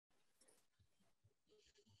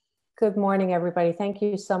Good morning, everybody. Thank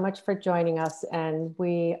you so much for joining us. And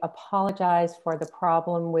we apologize for the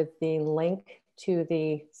problem with the link to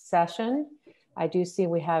the session. I do see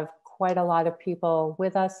we have quite a lot of people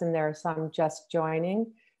with us and there are some just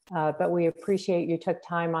joining, but we appreciate you took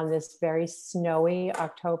time on this very snowy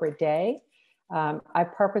October day. I'm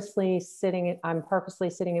purposely sitting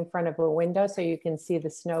in front of a window so you can see the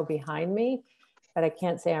snow behind me, but I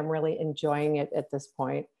can't say I'm really enjoying it at this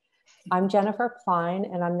point. I'm Jennifer Klein,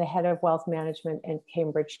 and I'm the head of wealth management at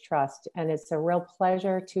Cambridge Trust. And it's a real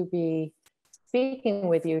pleasure to be speaking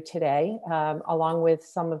with you today, along with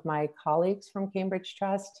some of my colleagues from Cambridge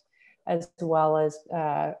Trust, as well as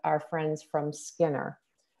our friends from Skinner.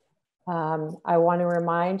 I want to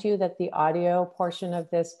remind you that the audio portion of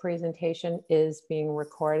this presentation is being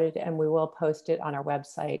recorded, and we will post it on our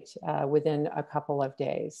website within a couple of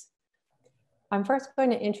days. I'm first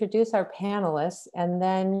going to introduce our panelists, and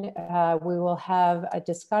then we will have a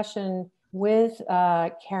discussion with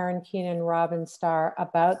Karen Keene and Robin Starr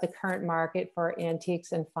about the current market for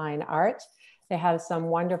antiques and fine art. They have some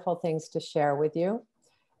wonderful things to share with you.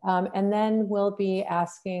 And then we'll be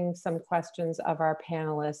asking some questions of our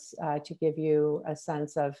panelists to give you a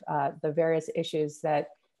sense of the various issues that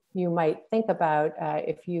you might think about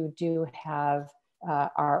if you do have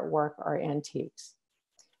artwork or antiques.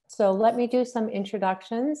 So let me do some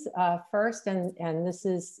introductions first, and this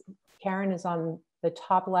is, Karen is on the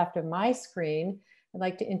top left of my screen. I'd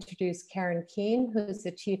like to introduce Karen Keene, who's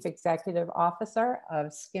the Chief Executive Officer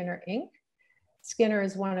of Skinner Inc. Skinner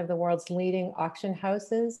is one of the world's leading auction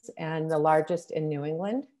houses and the largest in New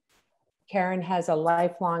England. Karen has a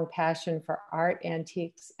lifelong passion for art,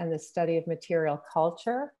 antiques, and the study of material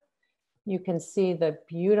culture. You can see the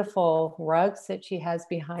beautiful rugs that she has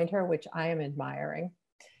behind her, which I am admiring.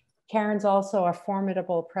 Karen's also a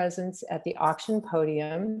formidable presence at the auction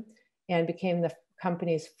podium and became the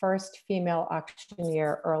company's first female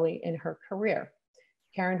auctioneer early in her career.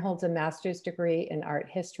 Karen holds a master's degree in art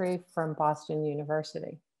history from Boston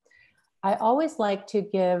University. I always like to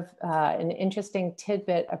give an interesting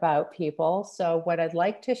tidbit about people. So what I'd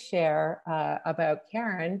like to share about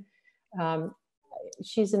Karen,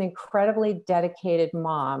 she's an incredibly dedicated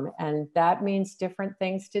mom, and that means different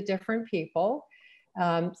things to different people.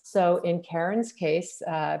 So in Karen's case,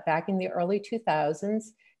 back in the early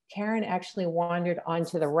 2000s, Karen actually wandered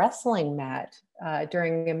onto the wrestling mat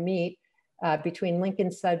during a meet between Lincoln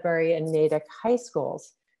Sudbury and Natick high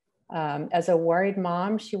schools. As a worried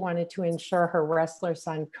mom, she wanted to ensure her wrestler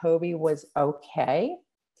son, Kobe, was okay.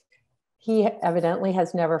 He evidently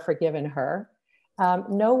has never forgiven her.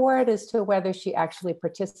 No word as to whether she actually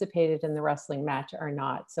participated in the wrestling match or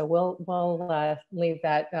not. So we'll leave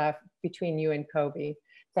that between you and Kobe.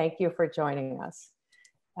 Thank you for joining us.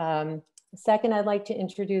 Second, I'd like to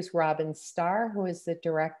introduce Robin Starr, who is the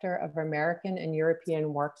Director of American and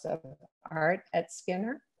European Works of Art at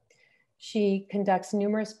Skinner. She conducts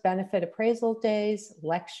numerous benefit appraisal days,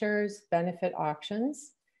 lectures, benefit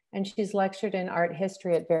auctions, and she's lectured in art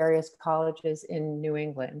history at various colleges in New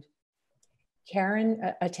England.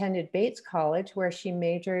 Karen attended Bates College, where she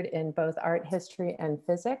majored in both art history and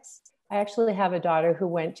physics. I actually have a daughter who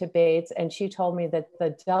went to Bates, and she told me that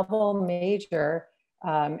the double major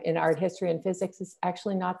in art history and physics is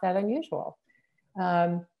actually not that unusual.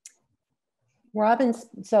 Robin,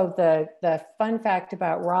 so the fun fact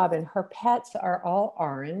about Robin, her pets are all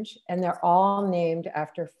orange, and they're all named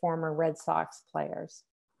after former Red Sox players.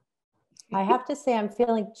 I have to say I'm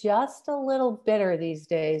feeling just a little bitter these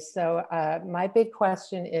days. So my big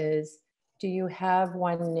question is, do you have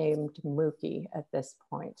one named Mookie at this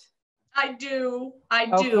point? I do. Okay.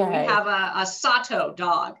 We have a Sato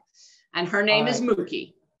dog, and her name is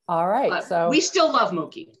Mookie. All right. So we still love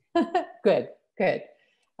Mookie. Good, good.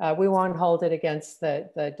 We won't hold it against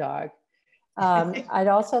the dog. I'd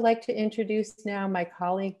also like to introduce now my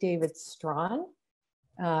colleague, David Strawn.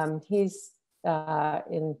 He's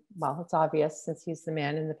well, it's obvious since he's the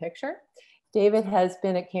man in the picture. David has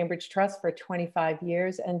been at Cambridge Trust for 25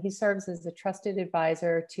 years, and he serves as a trusted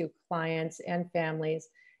advisor to clients and families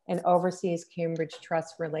and oversees Cambridge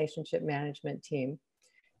Trust relationship management team.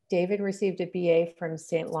 David received a BA from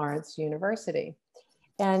St. Lawrence University,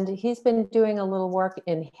 and he's been doing a little work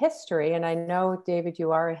in history. And I know, David,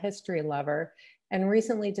 you are a history lover, and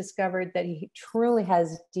recently discovered that he truly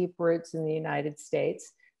has deep roots in the United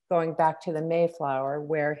States, going back to the Mayflower,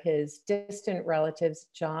 where his distant relatives,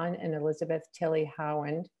 John and Elizabeth Tilley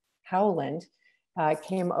Howland,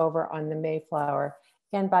 came over on the Mayflower,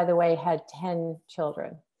 and by the way, had 10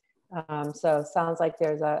 children. So sounds like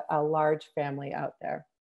there's a large family out there.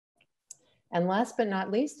 And last but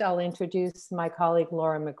not least, I'll introduce my colleague,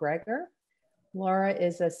 Laura McGregor. Laura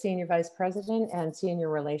is a Senior Vice President and Senior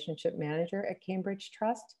Relationship Manager at Cambridge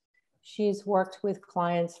Trust. She's worked with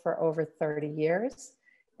clients for over 30 years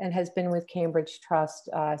and has been with Cambridge Trust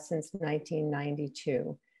since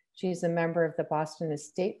 1992. She's a member of the Boston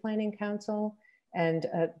Estate Planning Council and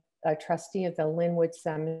a trustee of the Linwood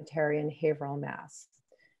Cemetery in Haverhill, Mass.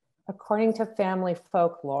 According to family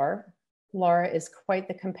folklore, Laura is quite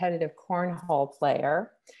the competitive cornhole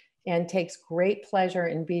player and takes great pleasure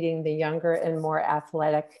in beating the younger and more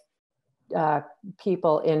athletic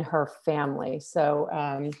people in her family. So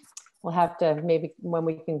we'll have to, maybe when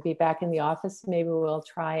we can be back in the office, maybe we'll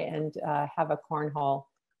try and have a cornhole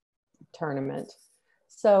tournament.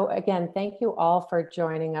 So again, thank you all for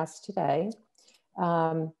joining us today.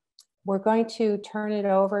 We're going to turn it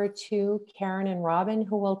over to Karen and Robin,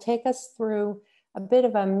 who will take us through a bit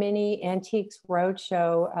of a mini Antiques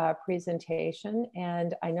Roadshow presentation.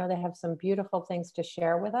 And I know they have some beautiful things to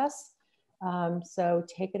share with us. So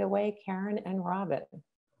take it away, Karen and Robin.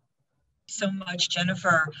 So much,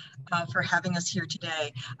 Jennifer, for having us here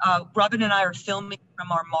today. Robin and I are filming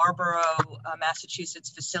from our Marlborough, Massachusetts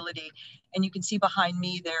facility, and you can see behind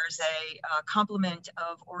me there's a complement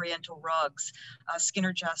of Oriental rugs.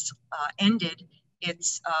 Skinner just ended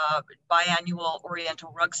its biannual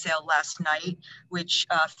Oriental rug sale last night, which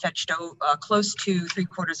fetched close to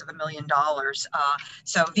 $750,000.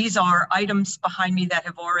 So these are items behind me that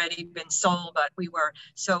have already been sold, but we were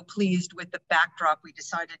so pleased with the backdrop, we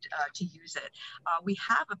decided to use it. We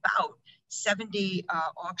have about 70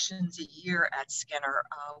 auctions a year at Skinner.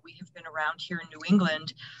 We have been around here in New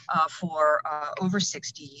England for over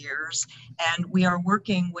 60 years, and we are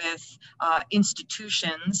working with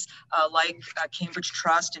institutions like Cambridge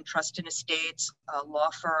Trust and Trust and Estates,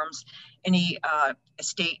 law firms, any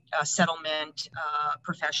estate settlement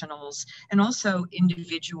professionals, and also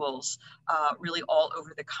individuals really all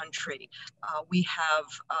over the country. We have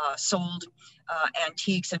sold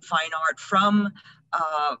antiques and fine art from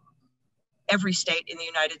every state in the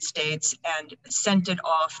United States and sent it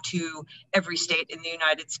off to every state in the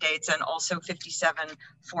United States and also 57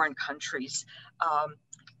 foreign countries.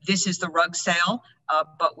 This is the rug sale,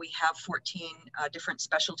 but we have 14 different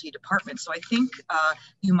specialty departments. So I think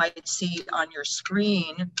you might see on your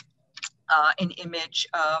screen an image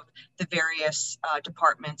of the various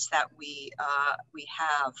departments that we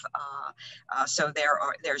have. So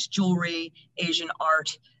there's jewelry, Asian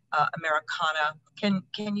art, Americana. Can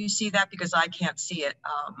you see that? Because I can't see it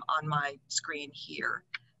on my screen here.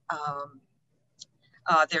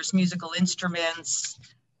 There's musical instruments.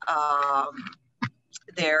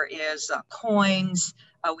 There is coins.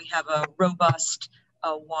 We have a robust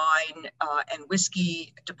wine and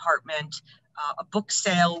whiskey department. A book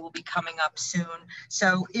sale will be coming up soon.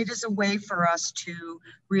 So it is a way for us to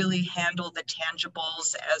really handle the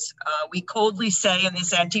tangibles, as we coldly say in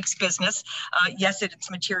this antiques business. Yes,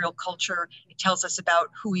 it's material culture. It tells us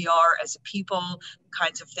about who we are as a people, the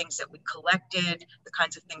kinds of things that we collected, the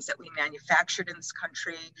kinds of things that we manufactured in this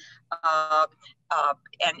country.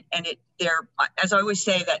 As I always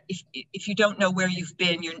say, that if you don't know where you've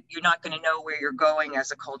been, you're not going to know where you're going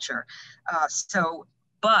as a culture.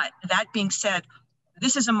 But that being said,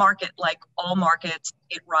 this is a market like all markets.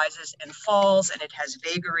 It rises and falls, and it has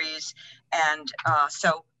vagaries. And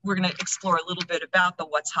so we're going to explore a little bit about the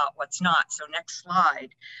what's hot, what's not. So next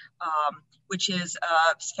slide, which is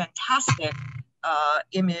a fantastic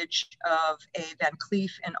image of a Van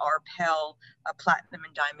Cleef and Arpels platinum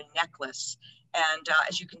and diamond necklace. And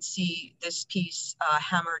as you can see, this piece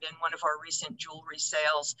hammered in one of our recent jewelry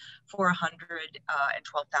sales for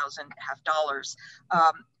 $112,000.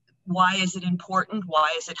 Why is it important?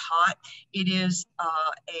 Why is it hot? It is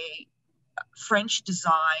a French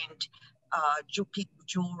designed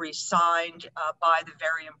jewelry signed by the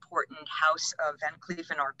very important house of Van Cleef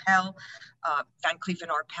and Arpels. Van Cleef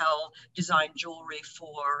and Arpels designed jewelry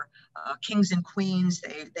for kings and queens.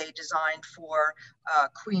 They designed for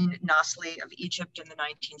Queen Nasli of Egypt in the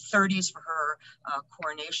 1930s for her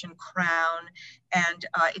coronation crown. And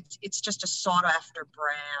it's just a sought after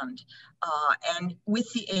brand. And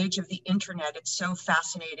with the age of the internet, it's so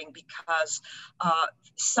fascinating because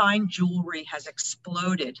signed jewelry has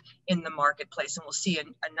exploded in the marketplace. And we'll see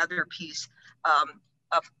another piece up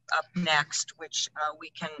next, which we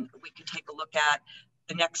can take a look at.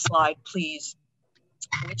 The next slide, please,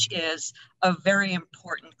 which is a very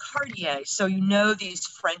important Cartier. So you know these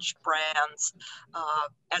French brands.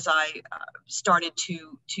 As I started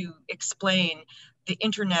to explain, the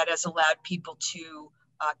internet has allowed people to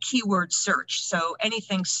keyword search. So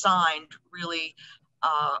anything signed really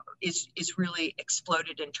is really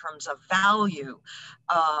exploded in terms of value.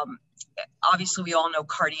 Obviously, we all know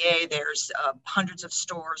Cartier. There's hundreds of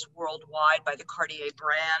stores worldwide by the Cartier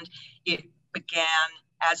brand. It began,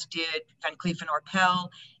 as did Van Cleef & Arpels,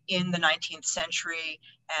 in the 19th century,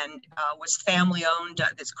 and was family owned.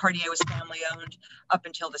 This Cartier was family owned up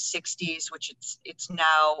until the 60s, which it's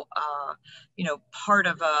now part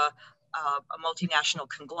of a multinational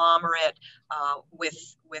conglomerate with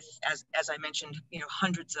as I mentioned,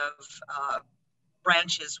 hundreds of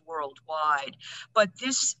branches worldwide. But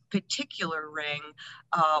this particular ring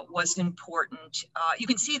was important. You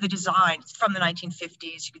can see the design from the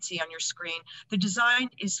 1950s. You can see on your screen. The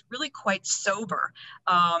design is really quite sober,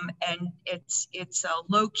 and it's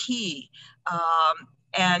low key,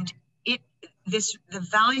 and the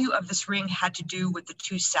value of this ring had to do with the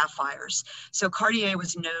two sapphires. So Cartier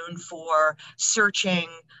was known for searching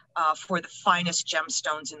for the finest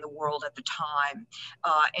gemstones in the world at the time.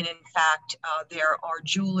 And in fact, there are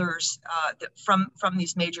jewelers from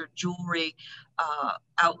these major jewelry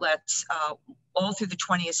outlets all through the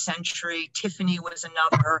 20th century. Tiffany was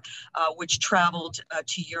another, which traveled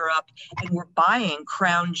to Europe and were buying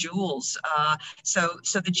crown jewels. So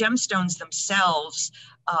the gemstones themselves,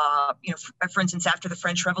 for instance, after the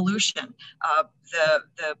French Revolution,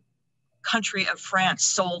 the country of France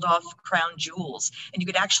sold off crown jewels, and you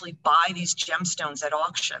could actually buy these gemstones at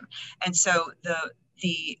auction. And so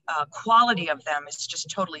the quality of them is just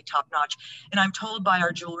totally top notch. And I'm told by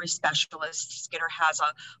our jewelry specialists, Skinner has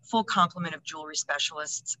a full complement of jewelry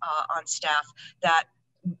specialists on staff, that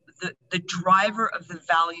the driver of the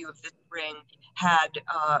value of the ring had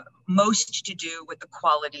most to do with the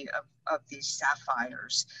quality of these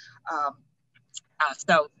sapphires.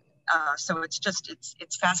 So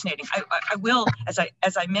it's fascinating. I will, as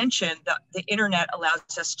I mentioned, the internet allows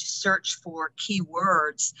us to search for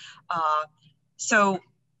keywords. So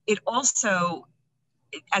it also,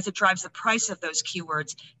 as it drives the price of those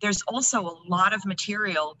keywords, there's also a lot of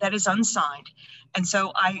material that is unsigned. And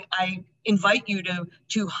so I invite you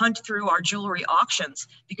to hunt through our jewelry auctions,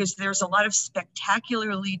 because there's a lot of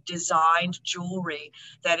spectacularly designed jewelry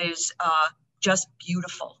that is just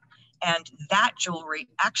beautiful. And that jewelry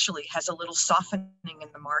actually has a little softening in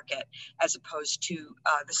the market as opposed to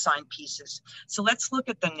the signed pieces. So let's look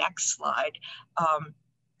at the next slide,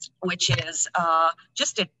 which is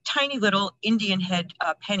just a tiny little Indian head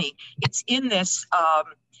penny. It's in this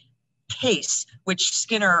case, which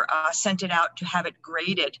Skinner sent it out to have it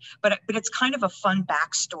graded, but it's kind of a fun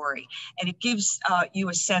backstory, and it gives you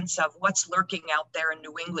a sense of what's lurking out there in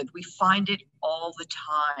New England. We find it all the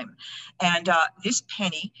time. And this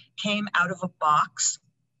penny came out of a box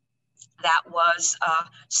that was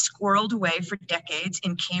squirreled away for decades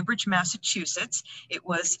in Cambridge, Massachusetts. It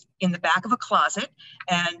was in the back of a closet,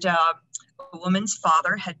 and a woman's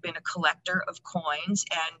father had been a collector of coins,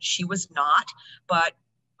 and she was not, but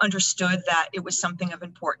understood that it was something of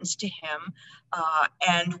importance to him.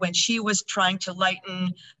 And when she was trying to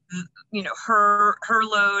lighten, her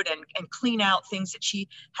load and clean out things that she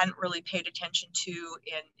hadn't really paid attention to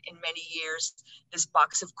in many years, this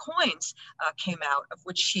box of coins came out, of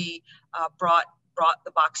which she brought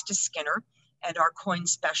the box to Skinner. And our coin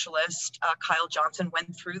specialist, Kyle Johnson,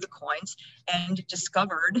 went through the coins and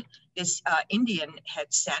discovered this Indian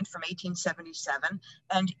head cent from 1877.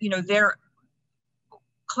 And,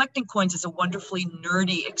 collecting coins is a wonderfully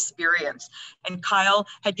nerdy experience. And Kyle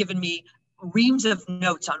had given me reams of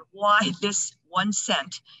notes on why this 1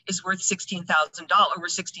 cent is worth over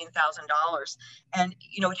 $16,000. And,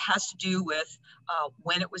 it has to do with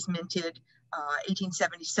when it was minted.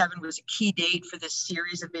 1877 was a key date for this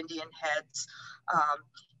series of Indian heads.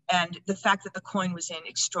 And the fact that the coin was in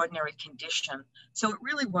extraordinary condition. So it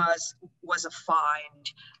really was a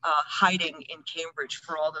find hiding in Cambridge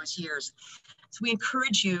for all those years. So we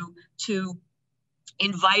encourage you to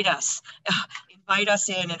invite us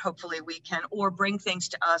in, and hopefully we can, or bring things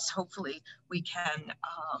to us. Hopefully we can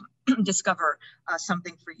discover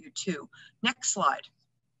something for you too. Next slide.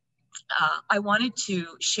 I wanted to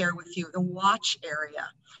share with you the watch area.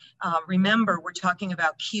 Remember, we're talking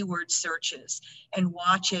about keyword searches, and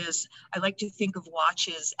watches. I like to think of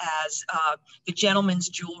watches as the gentleman's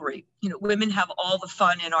jewelry. Women have all the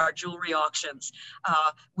fun in our jewelry auctions.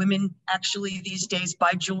 Women actually these days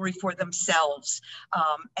buy jewelry for themselves,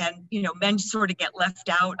 and men sort of get left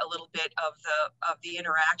out a little bit of the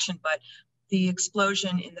interaction. But the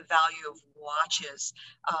explosion in the value of watches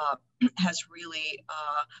has really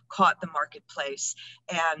caught the marketplace.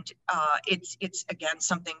 And it's again,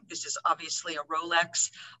 something, this is obviously a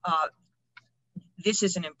Rolex. This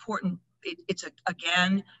is an important, it's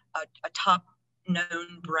again, a top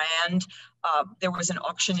known brand. There was an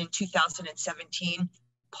auction in 2017.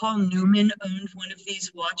 Paul Newman owned one of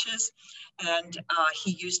these watches, and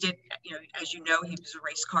he used it, as you know, he was a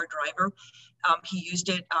race car driver. He used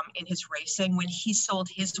it in his racing. When he sold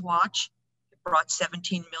his watch, it brought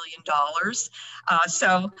 $17 million.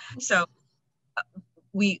 So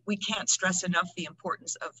we can't stress enough the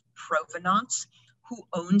importance of provenance. Who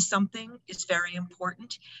owns something is very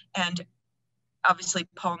important. And obviously,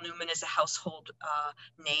 Paul Newman is a household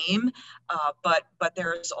name, but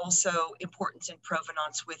there is also importance in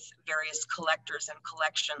provenance with various collectors and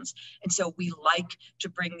collections. And so we like to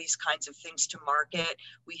bring these kinds of things to market.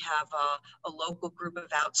 We have a local group of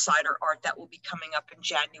outsider art that will be coming up in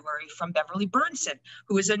January from Beverly Burnson,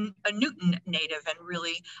 who is a Newton native and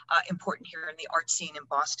really important here in the art scene in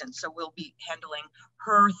Boston. So we'll be handling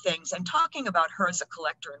her things and talking about her as a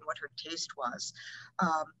collector and what her taste was.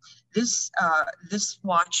 This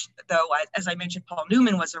watch, though, as I mentioned, Paul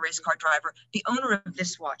Newman was a race car driver. The owner of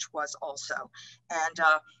this watch was also, and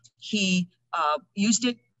he used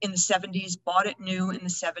it in the 70s, bought it new in the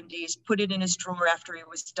 70s, put it in his drawer after he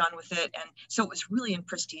was done with it. And so it was really in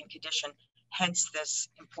pristine condition, hence this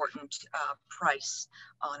important price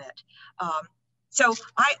on it. So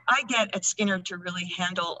I get at Skinner to really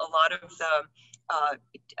handle a lot of the,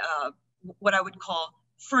 what I would call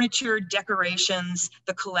furniture, decorations,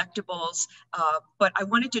 the collectibles, but I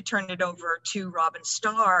wanted to turn it over to Robin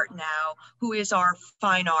Starr now, who is our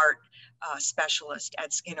fine art specialist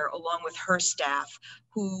at Skinner, along with her staff,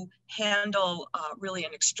 who handle really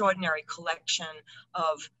an extraordinary collection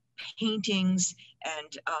of paintings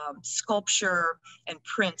and sculpture and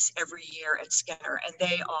prints every year at Skinner, and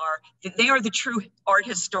they are the true art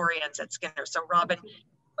historians at Skinner. So Robin, go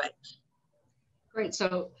ahead. Great.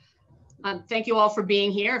 So thank you all for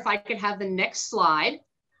being here. If I could have the next slide.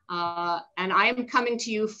 And I am coming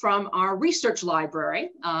to you from our research library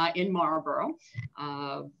in Marlborough.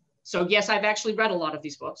 So yes, I've actually read a lot of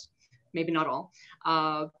these books, maybe not all.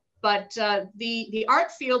 But the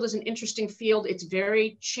art field is an interesting field. It's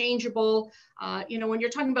very changeable. When you're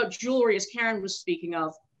talking about jewelry, as Karen was speaking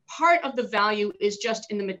of, part of the value is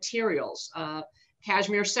just in the materials.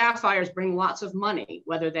 Cashmere sapphires bring lots of money,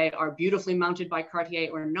 whether they are beautifully mounted by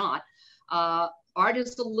Cartier or not. Art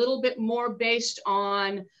is a little bit more based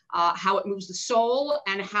on how it moves the soul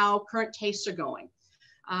and how current tastes are going.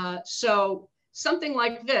 So something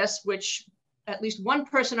like this, which at least one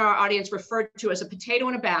person in our audience referred to as a potato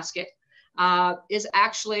in a basket, is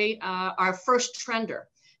actually our first trender.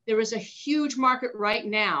 There is a huge market right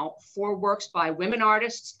now for works by women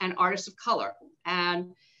artists and artists of color.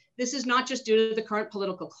 And this is not just due to the current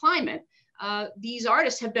political climate. These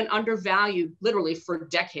artists have been undervalued literally for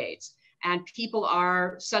decades. And people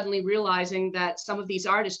are suddenly realizing that some of these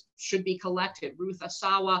artists should be collected. Ruth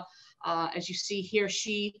Asawa, as you see here,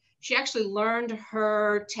 she actually learned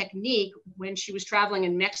her technique when she was traveling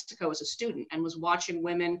in Mexico as a student and was watching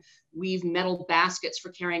women weave metal baskets for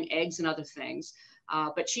carrying eggs and other things.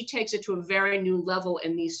 But she takes it to a very new level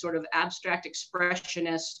in these sort of abstract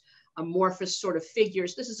expressionist, amorphous sort of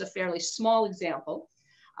figures. This is a fairly small example.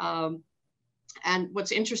 And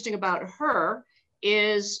what's interesting about her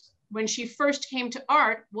is when she first came to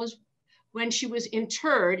art was when she was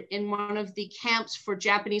interred in one of the camps for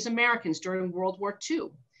Japanese Americans during World War II.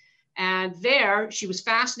 And there she was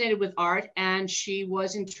fascinated with art, and she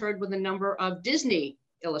was interred with a number of Disney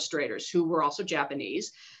illustrators who were also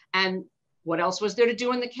Japanese. And what else was there to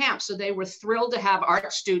do in the camp? So they were thrilled to have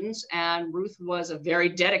art students, and Ruth was a very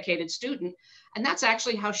dedicated student. And that's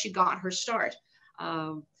actually how she got her start.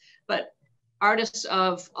 But artists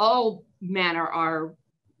of all manner are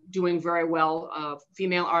doing very well,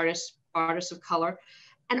 female artists, artists of color.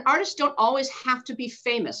 And artists don't always have to be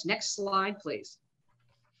famous. Next slide, please.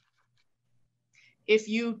 If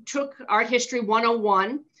you took Art History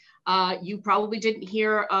 101, you probably didn't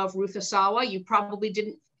hear of Ruth Asawa. You probably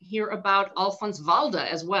didn't hear about Alphonse Valda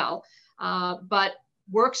as well. But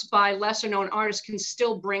works by lesser known artists can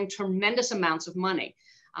still bring tremendous amounts of money.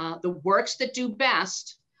 The works that do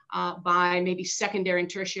best by maybe secondary and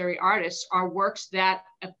tertiary artists are works that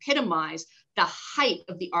epitomize the height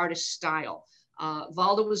of the artist's style.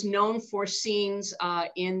 Valda was known for scenes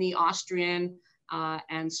in the Austrian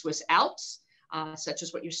and Swiss Alps, such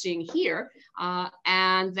as what you're seeing here.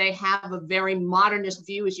 And they have a very modernist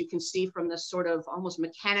view, as you can see from the sort of almost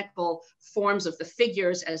mechanical forms of the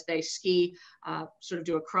figures as they ski, sort of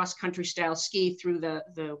do a cross-country style ski through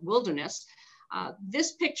the wilderness.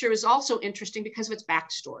 This picture is also interesting because of its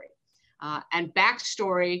backstory. And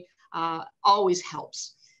backstory always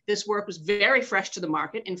helps. This work was very fresh to the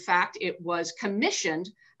market. In fact, it was commissioned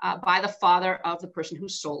by the father of the person who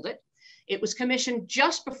sold it. It was commissioned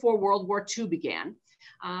just before World War II began.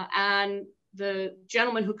 And the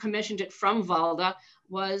gentleman who commissioned it from Valda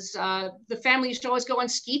was, the family used to always go on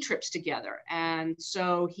ski trips together. And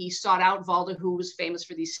so he sought out Valda, who was famous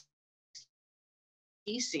for these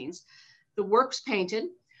ski scenes. The work's painted,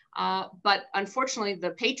 but unfortunately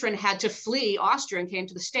the patron had to flee Austria and came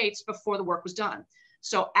to the States before the work was done.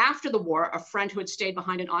 So after the war, a friend who had stayed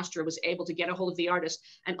behind in Austria was able to get a hold of the artist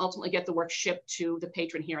and ultimately get the work shipped to the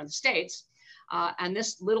patron here in the States. And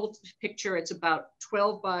this little picture, it's about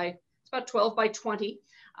 12 by 20,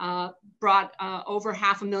 brought over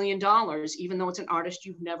 $500,000, even though it's an artist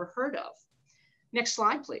you've never heard of. Next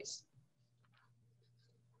slide, please.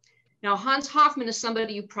 Now, Hans Hofmann is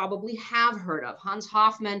somebody you probably have heard of. Hans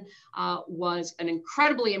Hofmann was an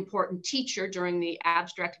incredibly important teacher during the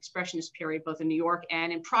abstract expressionist period, both in New York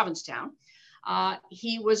and in Provincetown.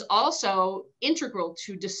 He was also integral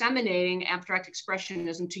to disseminating abstract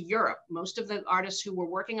expressionism to Europe. Most of the artists who were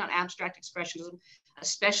working on abstract expressionism,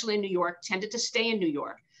 especially in New York, tended to stay in New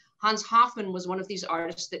York. Hans Hofmann was one of these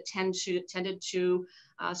artists that tended to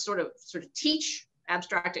sort of teach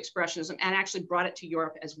abstract expressionism and actually brought it to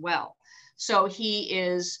Europe as well. So he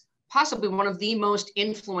is possibly one of the most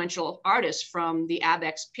influential artists from the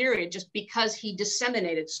ABEX period, just because he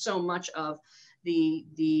disseminated so much of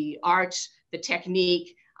the art, the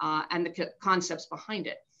technique, and the concepts behind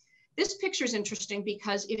it. This picture is interesting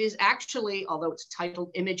because it is actually, although it's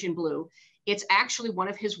titled Image in Blue, it's actually one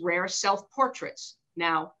of his rare self-portraits.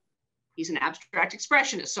 Now, he's an abstract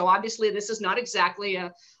expressionist, so obviously this is not exactly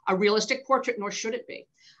a realistic portrait, nor should it be.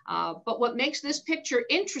 But what makes this picture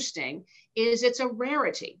interesting is it's a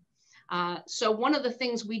rarity. So one of the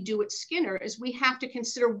things we do at Skinner is we have to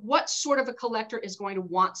consider what sort of a collector is going to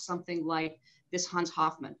want something like this Hans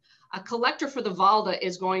Hofmann. A collector for the Valda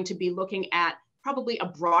is going to be looking at probably a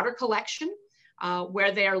broader collection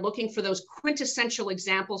where they are looking for those quintessential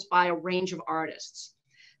examples by a range of artists.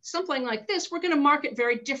 Something like this, we're going to market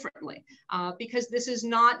very differently because this is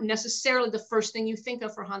not necessarily the first thing you think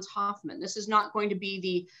of for Hans Hofmann. This is not going to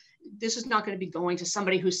be going to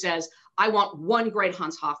somebody who says, I want one great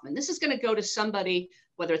Hans Hofmann. This is going to go to somebody,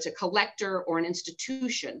 whether it's a collector or an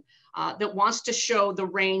institution, that wants to show the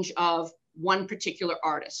range of one particular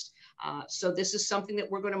artist. So this is something that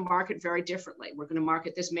we're going to market very differently. We're going to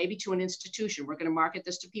market this maybe to an institution. We're going to market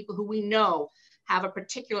this to people who we know have a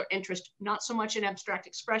particular interest, not so much in abstract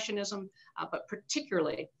expressionism, but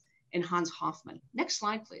particularly in Hans Hofmann. Next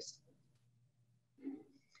slide, please.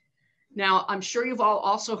 Now, I'm sure you've all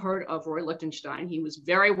also heard of Roy Lichtenstein. He was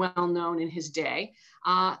very well known in his day.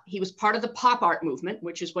 He was part of the pop art movement,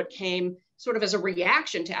 which is what came sort of as a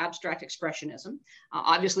reaction to abstract expressionism.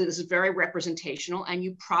 Obviously, this is very representational, and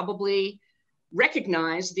you probably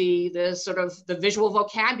recognize the visual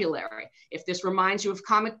vocabulary. If this reminds you of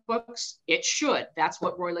comic books, it should. That's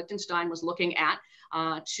what Roy Lichtenstein was looking at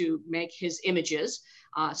to make his images.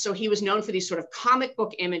 So he was known for these sort of comic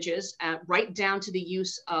book images, right down to the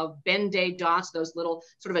use of Ben-Day dots, those little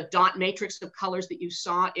sort of a dot matrix of colors that you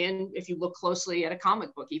saw in, if you look closely at a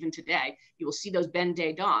comic book, even today, you will see those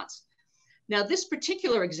Ben-Day dots. Now, this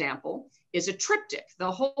particular example is a triptych.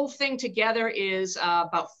 The whole thing together is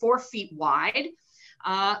about 4 feet wide.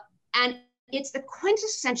 And it's the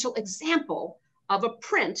quintessential example of a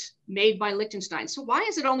print made by Lichtenstein. So why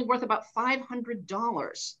is it only worth about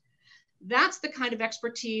 $500? That's the kind of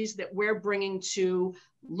expertise that we're bringing to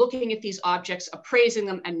looking at these objects, appraising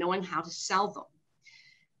them, and knowing how to sell them.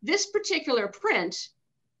 This particular print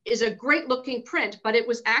is a great looking print, but it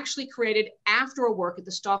was actually created after a work at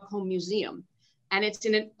the Stockholm Museum, and it's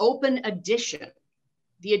in an open edition.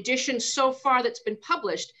 The edition so far that's been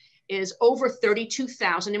published is over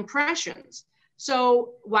 32,000 impressions.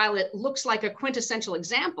 So while it looks like a quintessential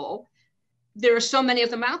example, there are so many of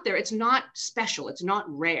them out there. It's not special, it's not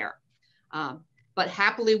rare. But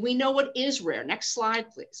happily, we know what is rare. Next slide,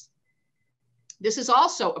 please. This is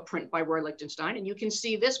also a print by Roy Lichtenstein, and you can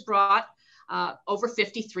see this brought over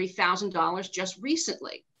 $53,000 just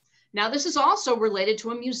recently. Now, this is also related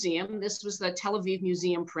to a museum. This was the Tel Aviv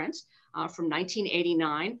Museum print from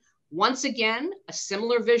 1989. Once again, a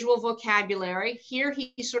similar visual vocabulary. Here,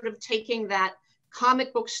 he's sort of taking that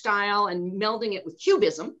comic book style and melding it with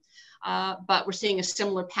cubism. But we're seeing a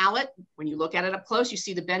similar palette. When you look at it up close, you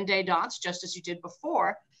see the Ben-Day dots, just as you did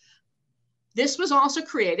before. This was also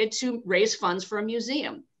created to raise funds for a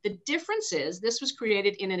museum. The difference is this was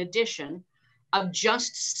created in an edition of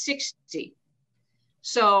just 60.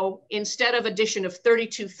 So instead of edition of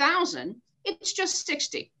 32,000, it's just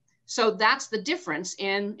 60. So that's the difference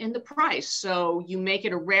in the price. So you make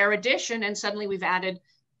it a rare edition, and suddenly we've added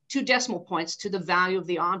 2 decimal points to the value of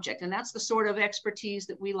the object. And that's the sort of expertise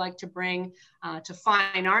that we like to bring to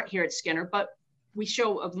fine art here at Skinner, but we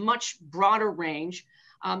show a much broader range.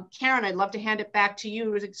 Karen, I'd love to hand it back to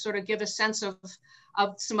you to sort of give a sense of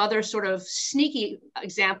some other sort of sneaky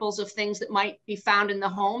examples of things that might be found in the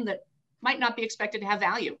home that might not be expected to have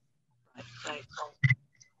value. Right.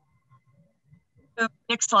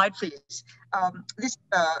 Next slide, please. This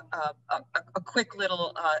a quick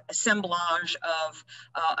little assemblage of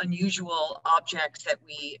unusual objects that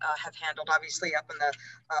we have handled. Obviously, up in the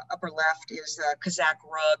upper left is a Kazakh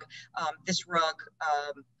rug. This rug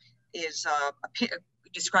is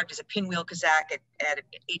described as a pinwheel Kazakh at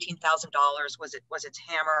 $18,000 was its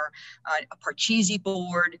hammer. A Parcheesi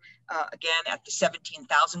board, again at the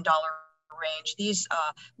 $17,000 range. These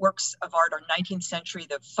works of art are 19th century.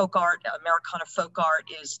 The folk art, Americana folk art,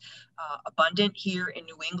 is abundant here in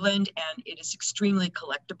New England, and it is extremely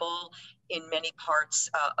collectible in many parts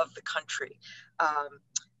of the country.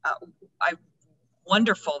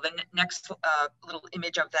 Wonderful. The next little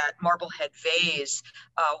image of that Marblehead vase,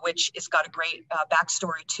 which has got a great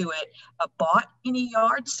backstory to it, bought in a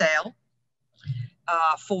yard sale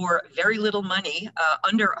for very little money,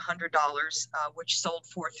 under $100, which sold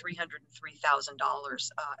for $303,000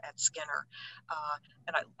 at Skinner.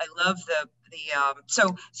 And I love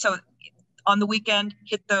so on the weekend,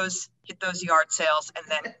 hit those yard sales, and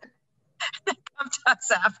then come to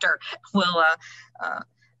us after. We'll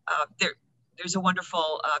there's a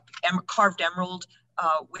wonderful carved emerald,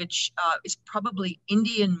 which is probably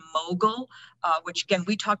Indian mogul, which again,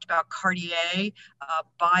 we talked about Cartier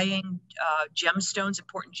buying gemstones,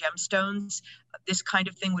 important gemstones. This kind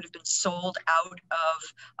of thing would have been sold out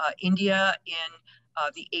of India in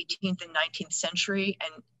the 18th and 19th century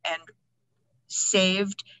and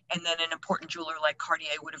saved, and then an important jeweler like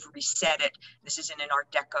Cartier would have reset it. This is in an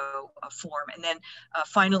Art Deco form. And then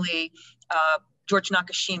finally, George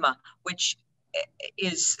Nakashima, which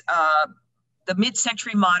is the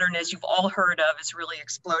mid-century modern, as you've all heard of, has really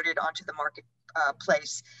exploded onto the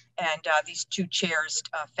marketplace. And these 2 chairs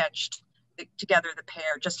fetched together, the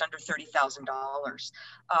pair, just under $30,000.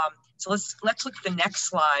 So let's look at the next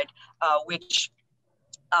slide, which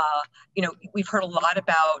you know, we've heard a lot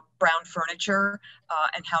about brown furniture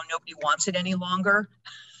and how nobody wants it any longer.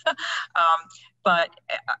 But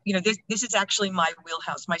you know, this is actually my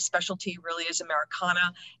wheelhouse. My specialty really is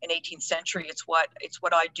Americana and 18th century. It's what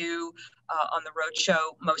I do on the road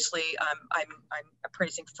show mostly. I'm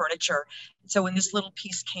appraising furniture. So when this little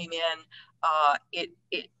piece came in,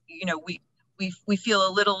 you know, we feel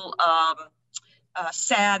a little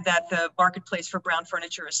sad that the marketplace for brown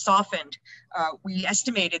furniture is softened. We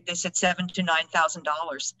estimated this at $7,000 to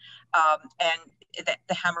 $9,000, and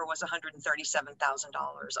the hammer was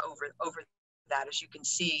 $137,000 over that. As you can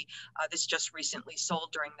see, this just recently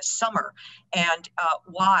sold during the summer. And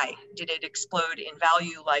why did it explode in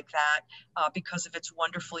value like that? Because of its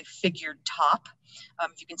wonderfully figured top.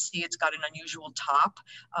 You can see it's got an unusual top,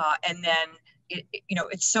 and then you know,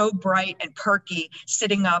 it's so bright and perky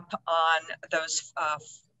sitting up on those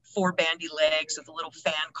 4 bandy legs with a little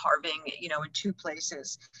fan carving, you know, in 2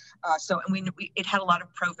 places. And it had a lot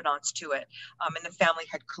of provenance to it. And the family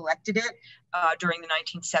had collected it during the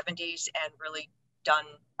 1970s and really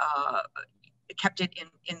kept it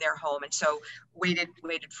in their home. And so waited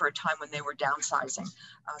for a time when they were downsizing.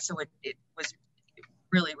 So it was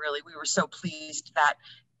really, we were so pleased that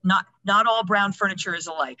not all brown furniture is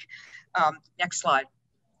alike. Next slide.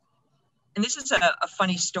 And this is a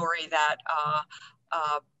funny story that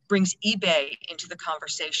brings eBay into the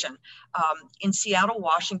conversation. In Seattle,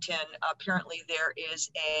 Washington, apparently there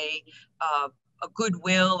is a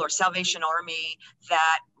Goodwill or Salvation Army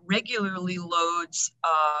that regularly loads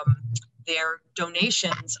their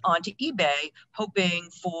donations onto eBay, hoping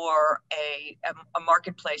for a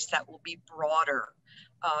marketplace that will be broader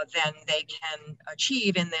than they can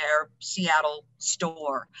achieve in their Seattle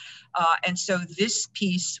store. And so this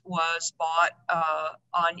piece was bought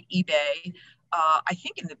on eBay, I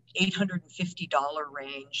think in the $850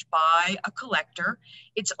 range by a collector.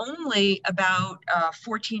 It's only about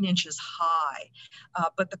 14 inches high,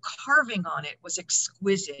 but the carving on it was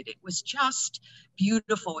exquisite. It was just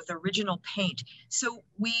beautiful with original paint. So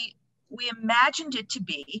we imagined it to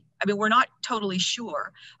be, I mean, we're not totally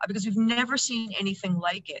sure because we've never seen anything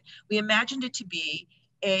like it. We imagined it to be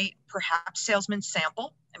a perhaps salesman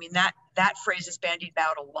sample. I mean, that phrase is bandied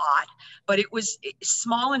about a lot, but it was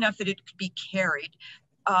small enough that it could be carried,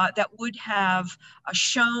 that would have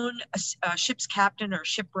shown a ship's captain or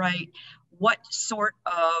shipwright what sort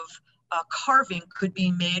of carving could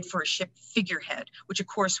be made for a ship figurehead, which of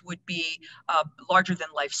course would be larger than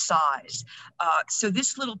life size. So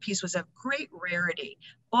this little piece was a great rarity.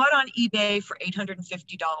 Bought on eBay for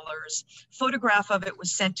 $850. Photograph of it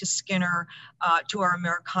was sent to Skinner, to our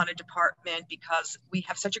Americana department, because we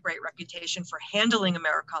have such a great reputation for handling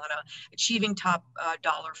Americana, achieving top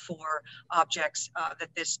dollar for objects,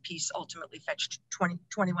 that this piece ultimately fetched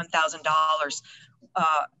 $21,000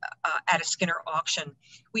 at a Skinner auction.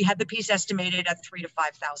 We had the piece estimated at $3,000 to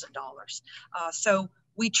 $5,000. So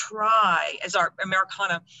we try, as our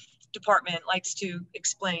Americana department likes to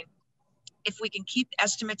explain, if we can keep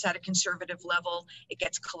estimates at a conservative level, it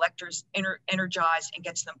gets collectors energized and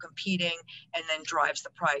gets them competing, and then drives the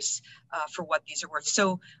price for what these are worth.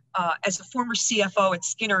 So as a former CFO at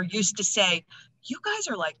Skinner used to say, you guys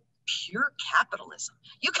are like pure capitalism.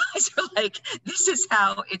 You guys are like, this is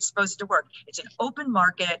how it's supposed to work. It's an open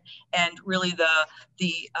market, and really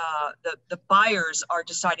the buyers are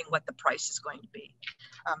deciding what the price is going to be.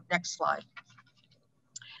 Next slide.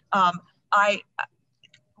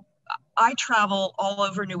 I travel all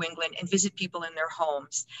over New England and visit people in their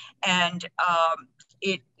homes, and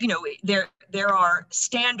there are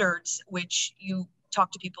standards which you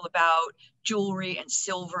talk to people about, jewelry and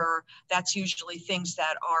silver. That's usually things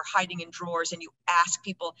that are hiding in drawers, and you ask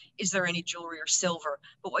people, is there any jewelry or silver?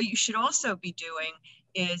 But what you should also be doing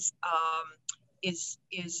is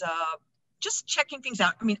just checking things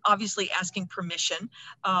out. I mean, obviously asking permission,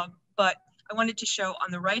 but I wanted to show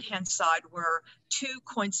on the right-hand side were 2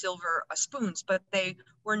 coin silver spoons, but they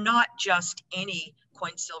were not just any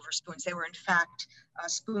coin silver spoons. They were in fact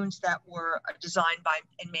spoons that were designed by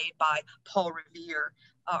and made by Paul Revere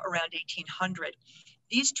around 1800.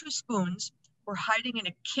 These 2 spoons were hiding in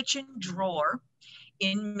a kitchen drawer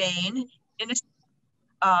in Maine,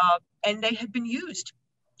 and they had been used,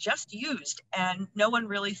 just used, and no one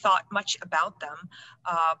really thought much about them.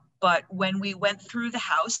 But when we went through the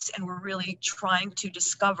house and were really trying to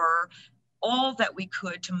discover all that we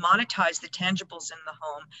could to monetize the tangibles in the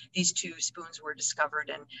home, these 2 spoons were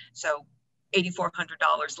discovered. And so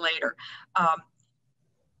 $8,400 later,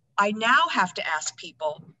 I now have to ask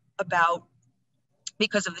people about,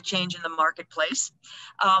 because of the change in the marketplace,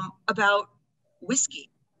 about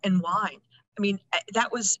whiskey and wine. I mean,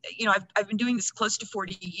 that was, you know, I've been doing this close to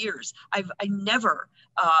 40 years. I never,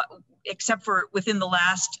 except for within the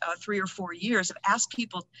last 3 or 4 years, have asked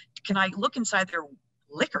people, can I look inside their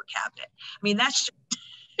liquor cabinet? I mean, that's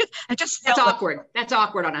just, that's awkward. That's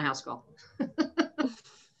awkward on a house call.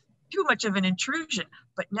 Too much of an intrusion,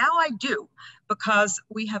 but now I do, because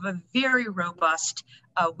we have a very robust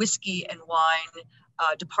whiskey and wine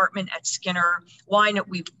department at Skinner. Wine,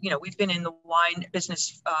 we've been in the wine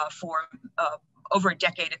business for over a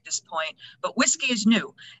decade at this point, but whiskey is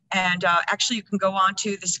new. And actually you can go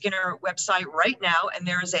onto the Skinner website right now, and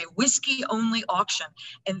there is a whiskey only auction.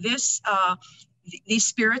 And these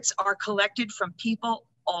spirits are collected from people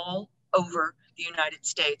all over the United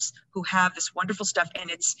States who have this wonderful stuff. And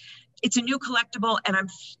it's a new collectible, and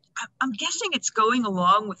I'm guessing it's going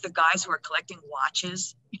along with the guys who are collecting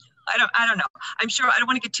watches. I don't know. I'm sure I don't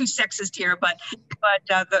want to get too sexist here, but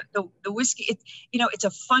the whiskey, it's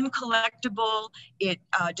a fun collectible. It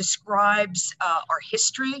describes our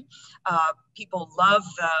history. People love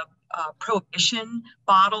the Prohibition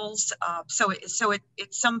bottles. So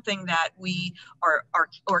it's something that we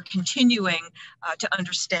are continuing to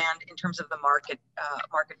understand in terms of the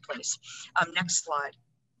marketplace. Next slide.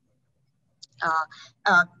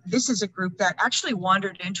 This is a group that actually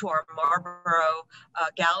wandered into our Marlborough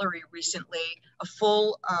gallery recently, a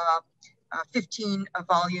full 15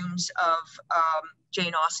 volumes of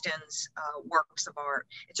Jane Austen's works of art.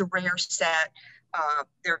 It's a rare set.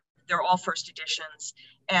 They're all first editions,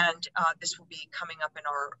 and this will be coming up in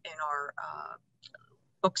our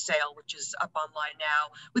book sale, which is up online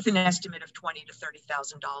now, with an estimate of $20,000 to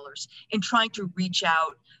 $30,000, in trying to reach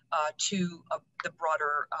out to the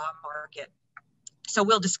broader market. So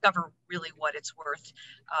we'll discover really what it's worth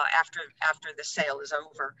after the sale is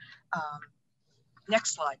over.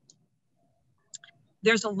 Next slide.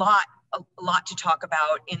 There's a lot to talk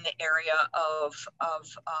about in the area of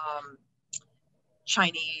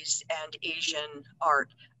Chinese and Asian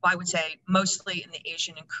art. I would say mostly in the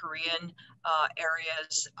Asian and Korean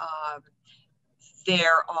areas.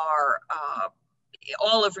 There are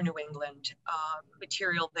all over New England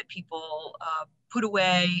material that people put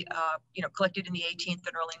away, collected in the 18th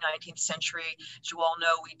and early 19th century. As you all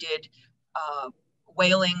know, we did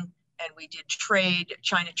whaling, and we did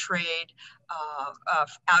China trade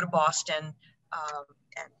out of Boston,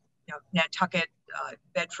 and Nantucket,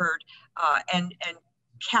 Bedford, and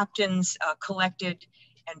captains collected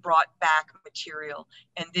and brought back material.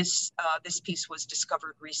 And this piece was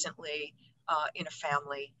discovered recently in a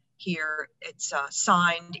family here. It's a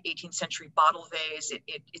signed 18th century bottle vase.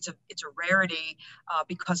 It's a rarity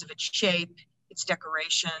because of its shape, its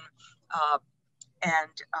decoration,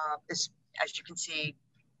 and this, as you can see,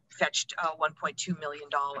 fetched $1.2 million.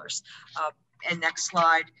 And next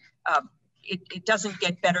slide. It doesn't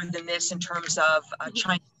get better than this in terms of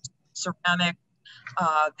Chinese ceramic.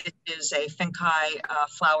 This is a Fengkai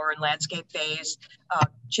flower and landscape vase.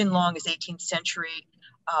 Qinlong is 18th century.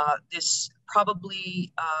 This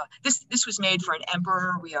was made for an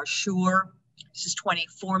emperor, we are sure. This is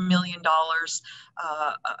 $24 million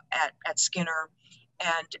at Skinner.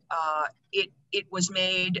 And it was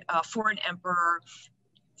made for an emperor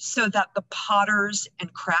so that the potters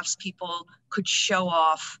and craftspeople could show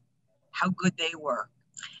off how good they were.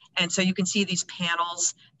 And so you can see these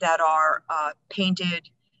panels that are painted,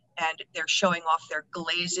 and they're showing off their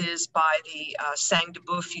glazes by the sang de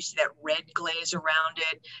boeuf. You see that red glaze around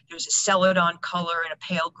it. There's a celadon color and a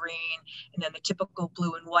pale green, and then the typical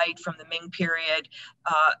blue and white from the Ming period.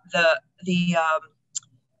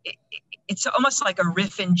 It's almost like a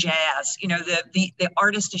riff in jazz. You know, the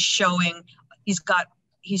artist is showing,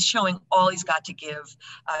 he's showing all he's got to give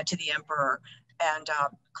to the emperor. And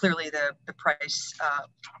clearly the price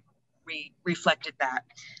reflected that.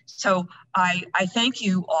 So I thank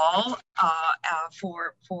you all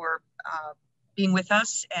for being with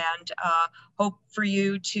us, and hope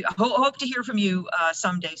to hear from you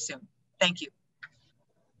someday soon. Thank you.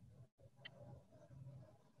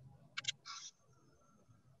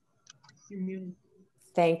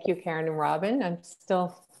 Thank you, Karen and Robin. I'm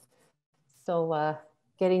still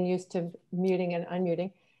getting used to muting and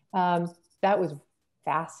unmuting. That was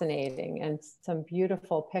fascinating and some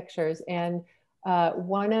beautiful pictures. And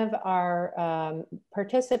one of our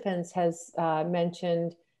participants has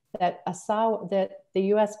mentioned that the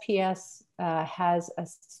USPS has a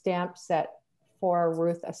stamp set for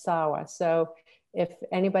Ruth Asawa. So if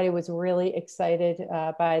anybody was really excited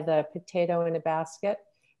by the potato in a basket,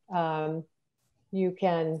 you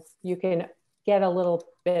can get a little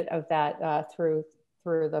bit of that through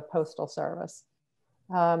the Postal Service.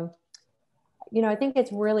 You know, I think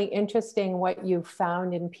it's really interesting what you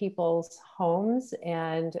found in people's homes.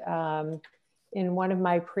 And in one of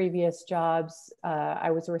my previous jobs,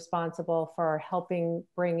 I was responsible for helping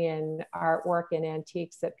bring in artwork and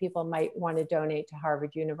antiques that people might want to donate to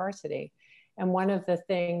Harvard University. And one of the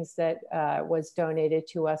things that was donated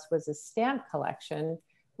to us was a stamp collection,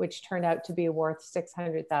 which turned out to be worth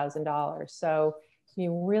 $600,000. So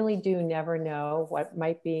you really do never know what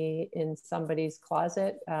might be in somebody's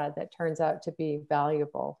closet that turns out to be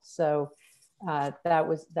valuable. So that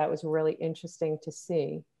was really interesting to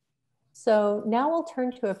see. So now we'll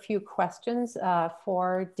turn to a few questions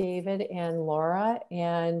for David and Laura,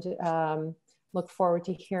 and look forward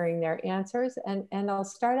to hearing their answers. And I'll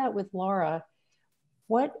start out with Laura.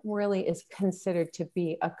 What really is considered to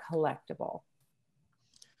be a collectible?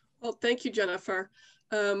 Well, thank you, Jennifer.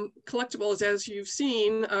 Collectibles, as you've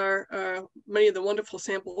seen, are many of the wonderful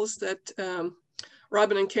samples that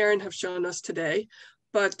Robin and Karen have shown us today.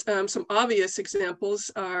 But some obvious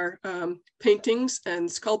examples are paintings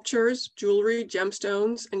and sculptures, jewelry,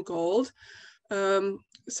 gemstones, and gold.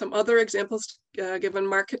 Some other examples given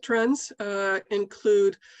market trends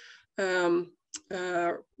include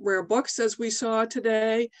rare books, as we saw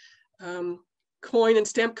today, coin and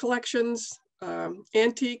stamp collections,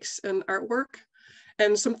 antiques and artwork,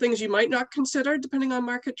 and some things you might not consider depending on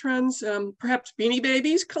market trends, perhaps Beanie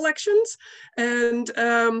Babies collections and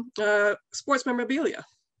sports memorabilia.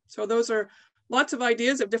 So those are lots of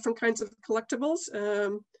ideas of different kinds of collectibles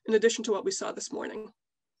in addition to what we saw this morning.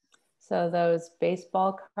 So those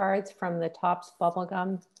baseball cards from the Topps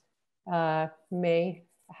bubblegum may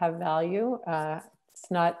have value. It's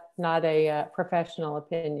not a professional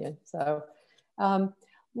opinion. So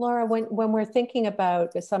Laura, when we're thinking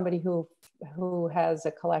about somebody who has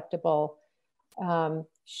a collectible,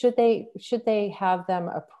 should they have them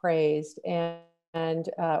appraised, and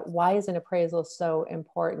why is an appraisal so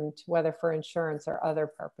important, whether for insurance or other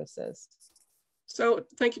purposes? So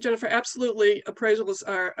thank you, Jennifer. Absolutely, appraisals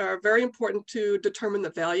are very important to determine the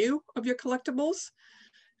value of your collectibles.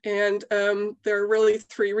 And there are really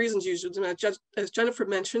three reasons usually. As Jennifer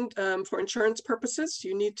mentioned, for insurance purposes,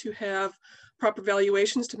 you need to have proper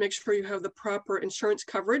valuations to make sure you have the proper insurance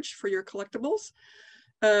coverage for your collectibles.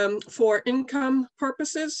 For income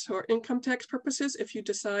purposes or income tax purposes, if you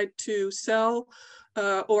decide to sell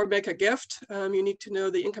or make a gift, you need to know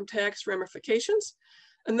the income tax ramifications.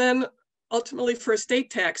 And then ultimately, for estate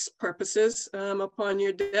tax purposes, upon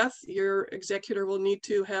your death, your executor will need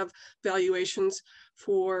to have valuations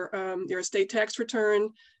for your estate tax return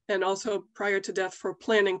and also prior to death for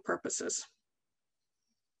planning purposes.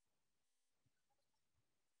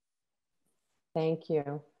 Thank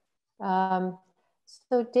you.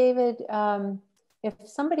 So David, if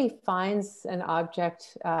somebody finds an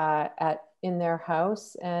object in their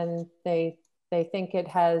house and they think it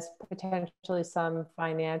has potentially some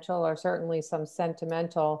financial or certainly some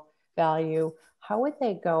sentimental value, how would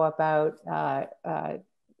they go about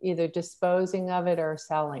either disposing of it or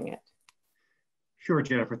selling it? Sure,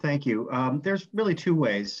 Jennifer, thank you. There's really two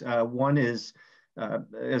ways. One is,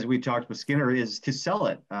 as we talked with Skinner, is to sell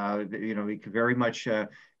it. We could very much,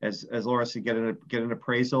 as Laura said, get an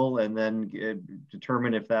appraisal and then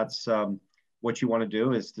determine if that's what you want to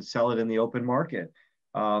do, is to sell it in the open market.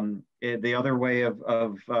 The other way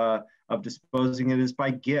of disposing it is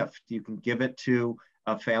by gift. You can give it to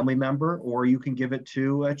a family member, or you can give it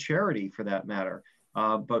to a charity, for that matter.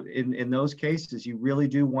 But in those cases, you really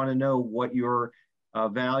do want to know what your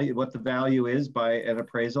what the value is by an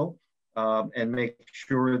appraisal, and make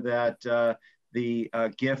sure that the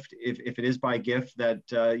gift, if it is by gift, that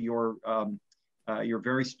you're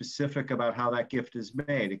very specific about how that gift is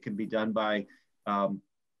made. It can be done by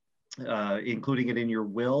including it in your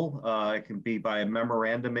will. It can be by a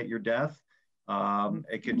memorandum at your death.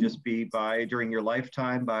 It could just be during your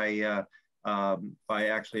lifetime by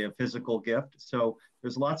actually a physical gift. So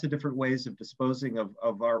there's lots of different ways of disposing of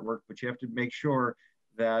artwork, but you have to make sure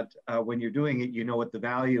that when you're doing it, you know what the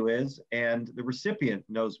value is, and the recipient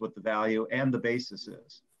knows what the value and the basis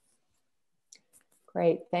is.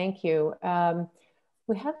 Great, thank you.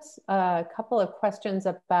 We have a couple of questions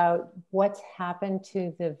about what's happened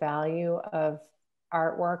to the value of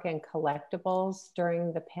artwork and collectibles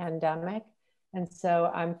during the pandemic. And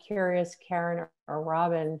so I'm curious, Karen or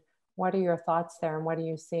Robin, what are your thoughts there and what are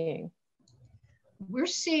you seeing? We're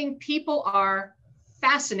seeing people are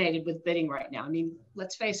fascinated with bidding right now. I mean,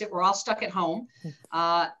 let's face it, we're all stuck at home.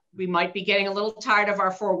 We might be getting a little tired of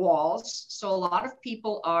our four walls. So a lot of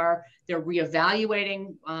people they're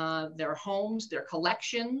reevaluating their homes, their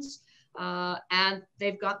collections, and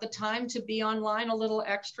they've got the time to be online a little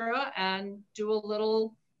extra and do a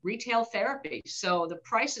little retail therapy. So the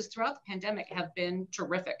prices throughout the pandemic have been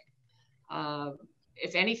terrific.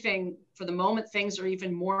 If anything, for the moment, things are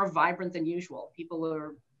even more vibrant than usual. People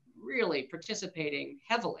are really participating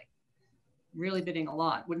heavily, really bidding a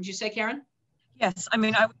lot. Wouldn't you say, Karen? Yes, I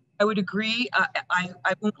mean, I would agree.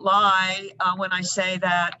 I won't lie when I say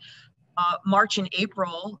that March and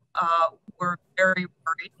April were very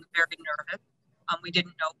worried and very nervous. We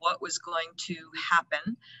didn't know what was going to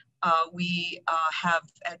happen. We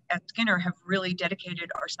at Skinner have really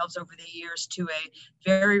dedicated ourselves over the years to a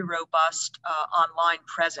very robust online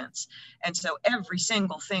presence. And so every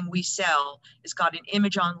single thing we sell has got an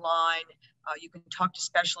image online. You can talk to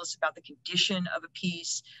specialists about the condition of a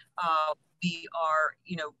piece. We are,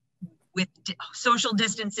 with social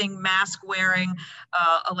distancing, mask wearing,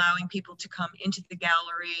 allowing people to come into the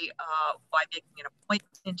gallery by making an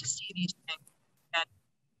appointment to see these things.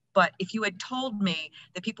 But if you had told me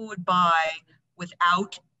that people would buy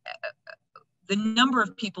without, the number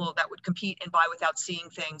of people that would compete and buy without seeing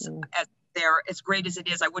things as great as it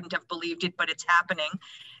is, I wouldn't have believed it, but it's happening.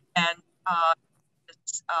 And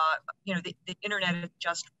the internet has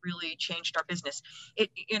just really changed our business.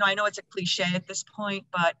 I know it's a cliche at this point,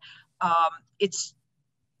 but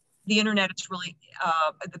the internet is really,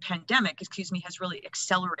 the pandemic, has really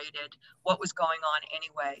accelerated what was going on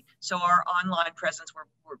anyway. So our online presence, we're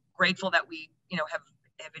grateful that we, have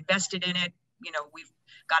invested in it. We've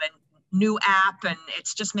got a new app, and it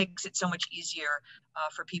just makes it so much easier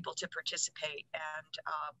for people to participate.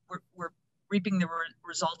 And we're reaping the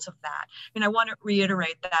results of that. And I want to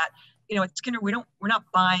reiterate that, at Skinner, we're not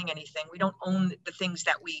buying anything. We don't own the things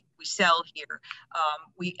that we sell here.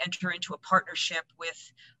 We enter into a partnership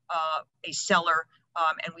with a seller,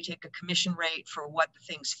 and we take a commission rate for what the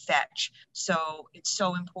things fetch. So it's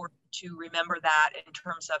so important to remember that in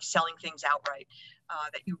terms of selling things outright,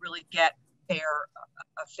 that you really get a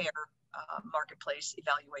fair marketplace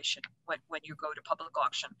evaluation when you go to public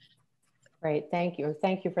auction. Great, thank you.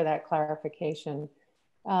 Thank you for that clarification.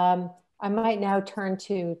 I might now turn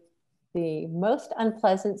to the most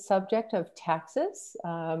unpleasant subject of taxes.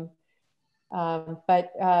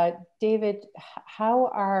 David, how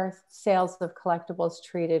are sales of collectibles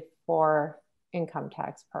treated for income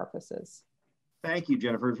tax purposes? Thank you,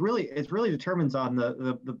 Jennifer. It really determines on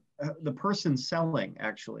the person selling,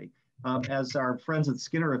 actually. As our friends at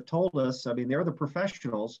Skinner have told us, I mean, they're the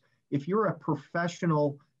professionals. If you're a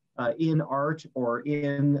professional in art or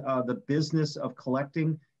in the business of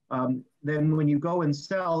collecting, then when you go and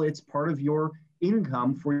sell, it's part of your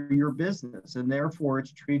income for your business, and therefore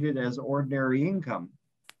it's treated as ordinary income.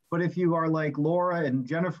 But if you are like Laura and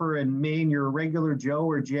Jennifer and me, and you're a regular Joe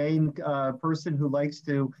or Jane person who likes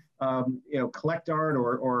to collect art,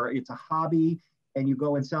 or it's a hobby, and you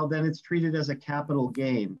go and sell, then it's treated as a capital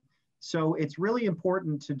gain. So it's really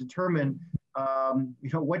important to determine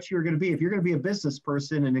what you're going to be. If you're going to be a business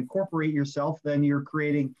person and incorporate yourself, then you're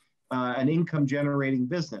creating an income generating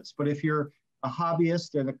business. But if you're a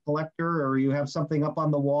hobbyist and a collector, or you have something up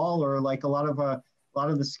on the wall, or like a lot of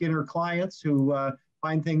the Skinner clients who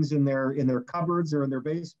find things in their cupboards or in their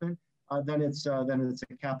basement, then it's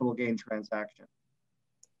a capital gain transaction.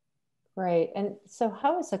 Great. And so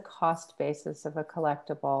how is the cost basis of a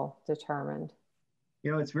collectible determined?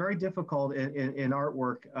 It's very difficult in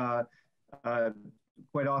artwork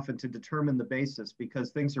quite often to determine the basis,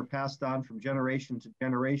 because things are passed on from generation to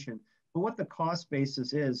generation. But what the cost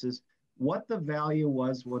basis is what the value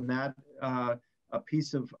was when that a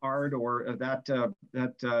piece of art or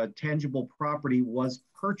that tangible property was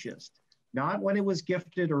purchased. Not when it was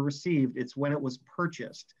gifted or received, it's when it was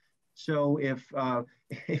purchased. So if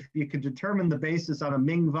you could determine the basis on a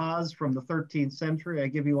Ming vase from the 13th century, I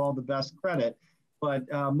give you all the best credit. But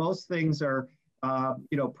most things are,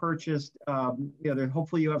 purchased.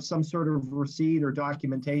 Hopefully you have some sort of receipt or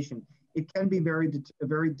documentation. It can be very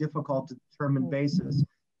difficult to determine basis.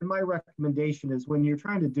 And my recommendation is, when you're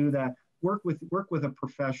trying to do that, work with a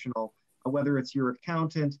professional, whether it's your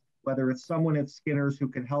accountant, whether it's someone at Skinner's who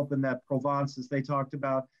can help in that Provence as they talked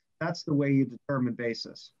about. That's the way you determine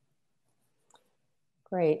basis.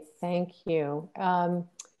 Great, thank you.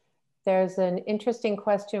 There's an interesting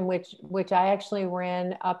question which I actually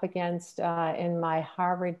ran up against in my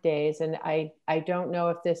Harvard days, and I don't know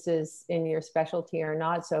if this is in your specialty or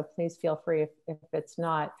not, so please feel free if it's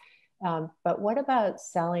not. But what about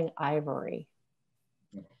selling ivory?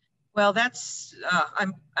 Well, that's,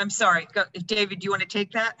 I'm sorry, David, do you want to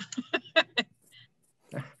take that?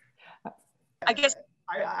 I guess.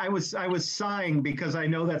 I was sighing because I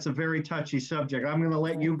know that's a very touchy subject. I'm going to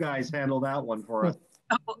let you guys handle that one for us.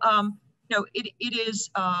 No, it is,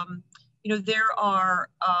 there are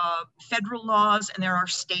federal laws and there are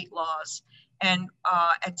state laws. And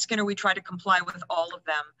at Skinner, we try to comply with all of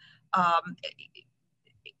them.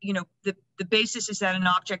 The basis is that an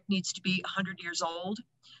object needs to be 100 years old.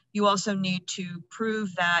 You also need to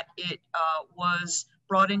prove that it was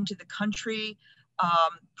brought into the country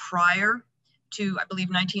prior to, I believe,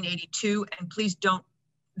 1982. And please don't,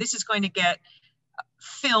 this is going to get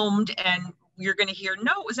filmed and you're going to hear,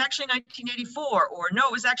 no, it was actually 1984, or no,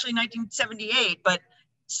 it was actually 1978. But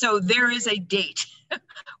so there is a date,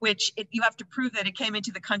 which you have to prove that it came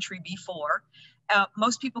into the country before.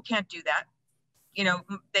 Most people can't do that.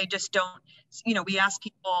 They just don't, we ask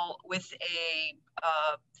people with a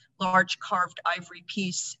large carved ivory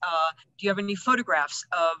piece, do you have any photographs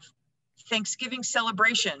of Thanksgiving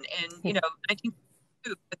celebration in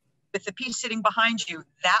 1952 with the piece sitting behind you?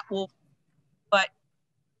 That will, but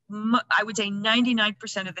I would say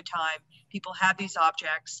 99% of the time people have these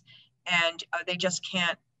objects and they just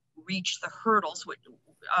can't reach the hurdles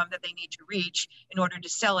that they need to reach in order to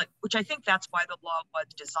sell it, which I think that's why the law was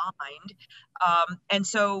designed. And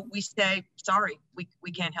so we say, sorry,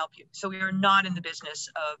 we can't help you. So we are not in the business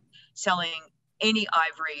of selling any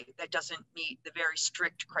ivory that doesn't meet the very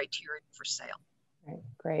strict criteria for sale. Right,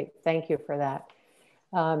 great, thank you for that.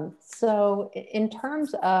 So in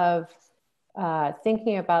terms of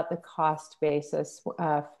thinking about the cost basis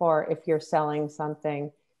for if you're selling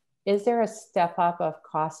something, is there a step up of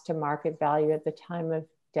cost to market value at the time of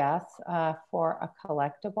death for a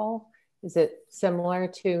collectible? Is it similar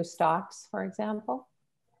to stocks, for example?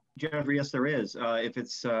 Jennifer, yes, there is. If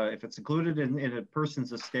it's included in a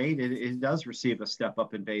person's estate, it does receive a step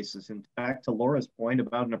up in basis. In fact, to Laura's point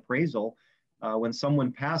about an appraisal, when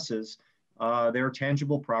someone passes, their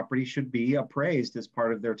tangible property should be appraised as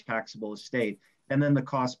part of their taxable estate. And then the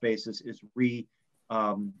cost basis is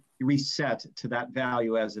reset to that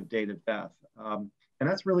value as of date of death. And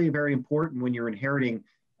that's really very important when you're inheriting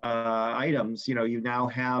items. You now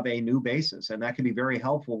have a new basis, and that can be very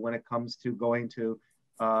helpful when it comes to going to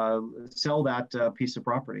sell that piece of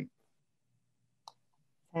property.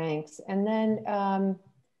 Thanks. And then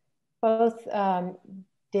both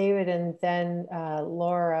David and then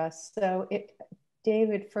Laura. So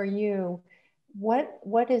David, for you,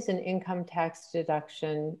 what is an income tax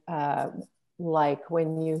deduction like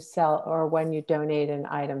when you sell or when you donate an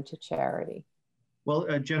item to charity?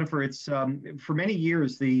 Well, Jennifer, it's for many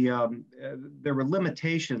years there were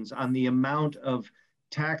limitations on the amount of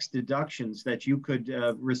tax deductions that you could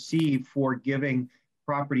receive for giving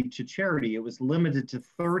property to charity. It was limited to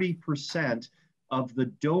 30% of the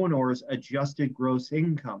donor's adjusted gross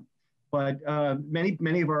income. But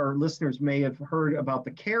many of our listeners may have heard about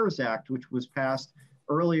the CARES Act, which was passed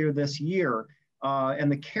earlier this year.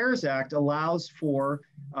 And the CARES Act allows for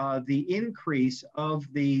the increase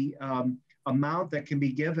of the amount that can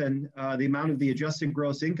be given, the amount of the adjusted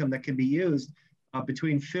gross income that can be used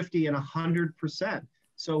between 50 and 100%.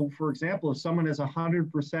 So for example, if someone has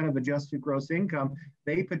 100% of adjusted gross income,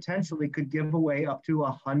 they potentially could give away up to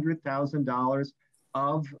 $100,000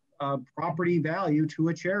 of property value to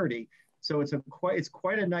a charity. So it's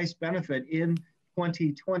quite a nice benefit in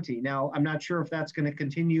 2020. Now, I'm not sure if that's going to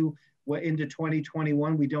continue into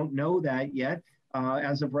 2021. We don't know that yet.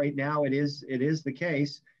 As of right now, it is the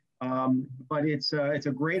case. But it's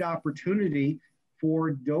a great opportunity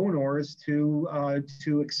for donors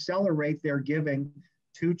to accelerate their giving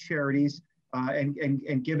to charities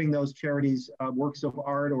and giving those charities works of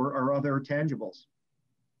art or other tangibles.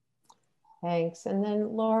 Thanks. And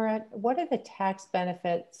then Laura, what are the tax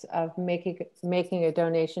benefits of making a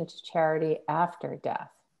donation to charity after death?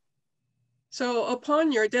 So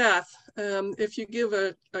upon your death, if you give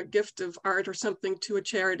a gift of art or something to a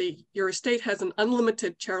charity, your estate has an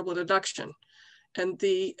unlimited charitable deduction, and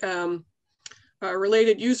the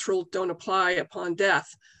related use rules don't apply upon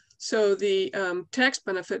death. So the tax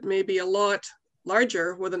benefit may be a lot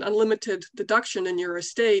larger with an unlimited deduction in your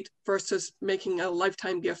estate versus making a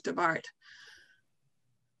lifetime gift of art.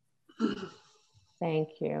 Thank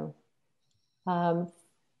you.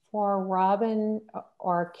 For Robin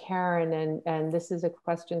or Karen, and this is a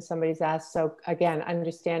question somebody's asked, so again,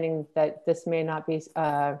 understanding that this may not be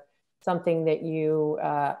something that you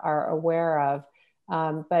are aware of,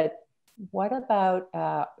 but what about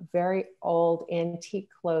very old antique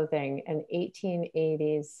clothing, an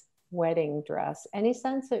 1880s wedding dress? Any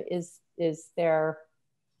sense of, is that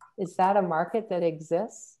a market that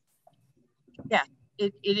exists? Yeah.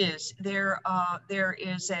 It is. There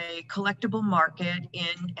is a collectible market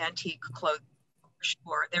in antique clothing, for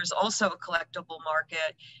sure. There's also a collectible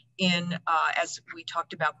market in, as we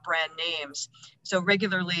talked about, brand names. So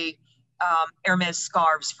regularly, Hermes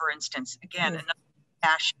scarves, for instance, again, another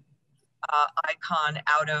fashion icon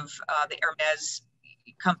out of the Hermes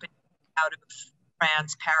company, out of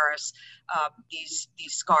France, Paris. These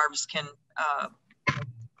scarves can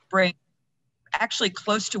bring actually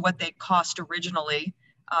close to what they cost originally,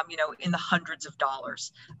 in the hundreds of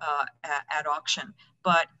dollars at auction.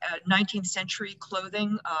 But 19th century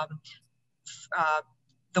clothing,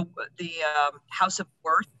 the House of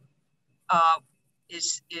Worth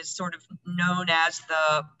is sort of known as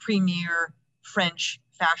the premier French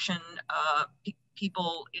fashion.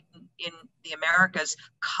 People in the Americas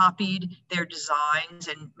copied their designs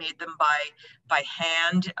and made them by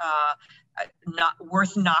hand. Not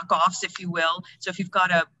Worth knockoffs, if you will. So if you've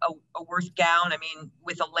got a Worth gown, I mean,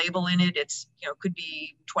 with a label in it, it's, could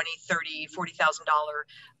be $20,000, $30,000, $40,000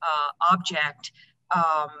 object.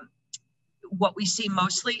 What we see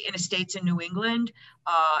mostly in estates in New England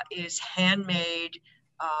is handmade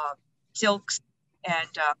silks and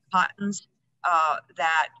cottons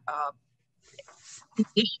that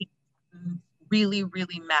condition really,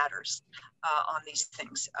 really matters on these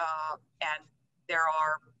things. And there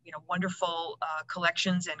are, wonderful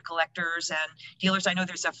collections and collectors and dealers. I know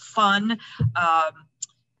there's a fun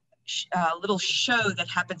little show that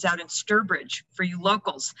happens out in Sturbridge for you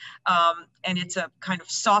locals. And it's a kind of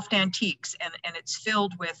soft antiques, and it's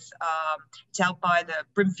filled with, it's out by the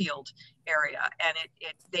Brimfield area. And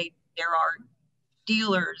there are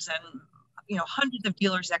dealers and, hundreds of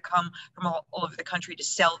dealers that come from all over the country to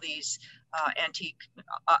sell these antique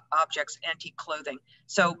objects, antique clothing.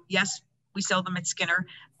 So yes, we sell them at Skinner,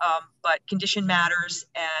 but condition matters,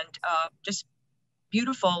 and just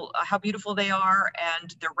beautiful, how beautiful they are,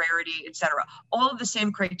 and their rarity, etc. All of the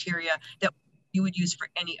same criteria that you would use for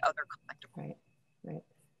any other collectible. Right.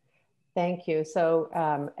 Thank you. So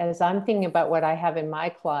as I'm thinking about what I have in my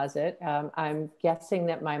closet, I'm guessing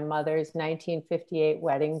that my mother's 1958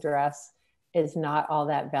 wedding dress is not all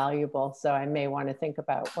that valuable. So I may want to think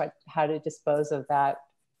about how to dispose of that.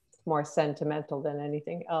 It's more sentimental than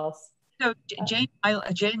anything else. So Jane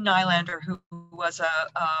Nylander, who was a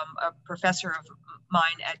professor of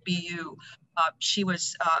mine at BU, she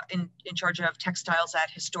was in charge of textiles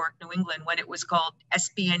at Historic New England when it was called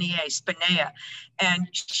SBNEA, Spinea. And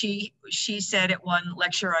she said at one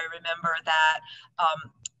lecture, I remember, that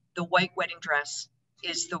the white wedding dress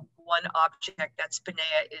is the one object that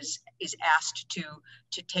Spinea is asked to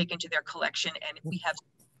take into their collection. And we have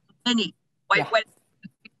many white wedding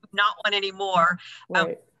not want any more.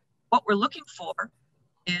 Right. What we're looking for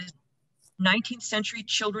is 19th century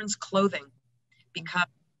children's clothing, because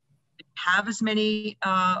it didn't have as many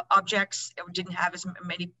objects, it didn't have as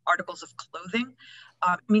many articles of clothing.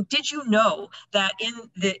 I mean, did you know that in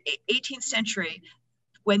the 18th century,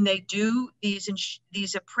 when they do these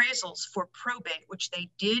appraisals for probate, which they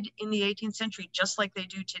did in the 18th century, just like they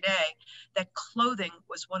do today, that clothing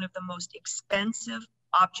was one of the most expensive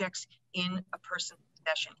objects in a person's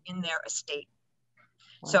possession, in their estate.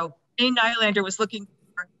 Wow. So Jane Nylander was looking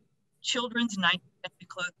for children's 19th century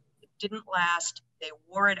clothing. It didn't last. They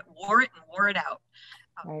wore it and wore it out.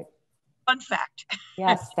 Right. Fun fact.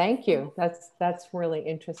 Yes, thank you. That's really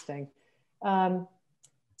interesting.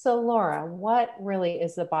 So Laura, what really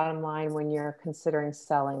is the bottom line when you're considering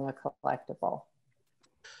selling a collectible?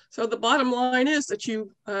 So the bottom line is that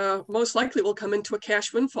you most likely will come into a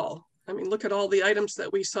cash windfall. I mean, look at all the items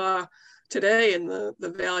that we saw today and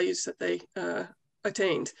the values that they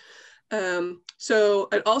attained. So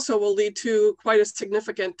it also will lead to quite a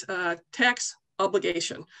significant tax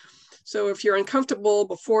obligation. So if you're uncomfortable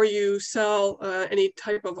before you sell any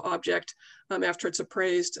type of object after it's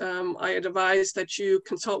appraised, I advise that you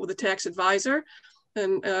consult with a tax advisor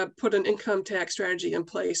and put an income tax strategy in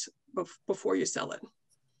place before you sell it.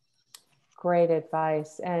 Great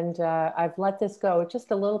advice. And I've let this go just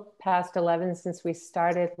a little past 11 since we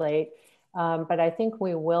started late, but I think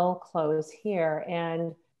we will close here.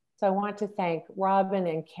 And so I want to thank Robin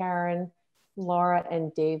and Karen, Laura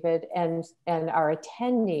and David, and our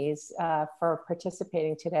attendees for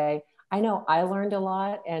participating today. I know I learned a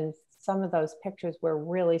lot, and some of those pictures were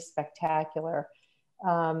really spectacular.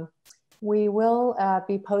 We will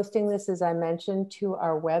be posting this, as I mentioned, to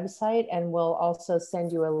our website, and we'll also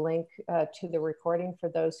send you a link to the recording for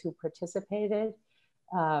those who participated.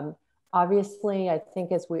 Obviously, I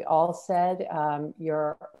think as we all said,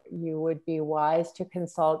 you would be wise to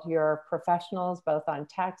consult your professionals, both on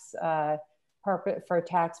tax for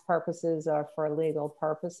tax purposes or for legal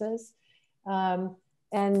purposes.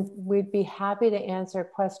 And we'd be happy to answer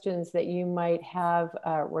questions that you might have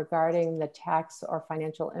regarding the tax or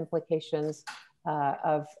financial implications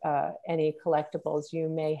of any collectibles you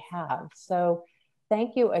may have. So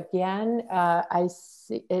thank you again. I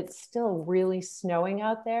see it's still really snowing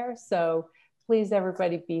out there. So please,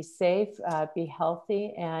 everybody, be safe, be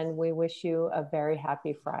healthy, and we wish you a very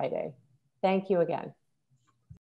happy Friday. Thank you again.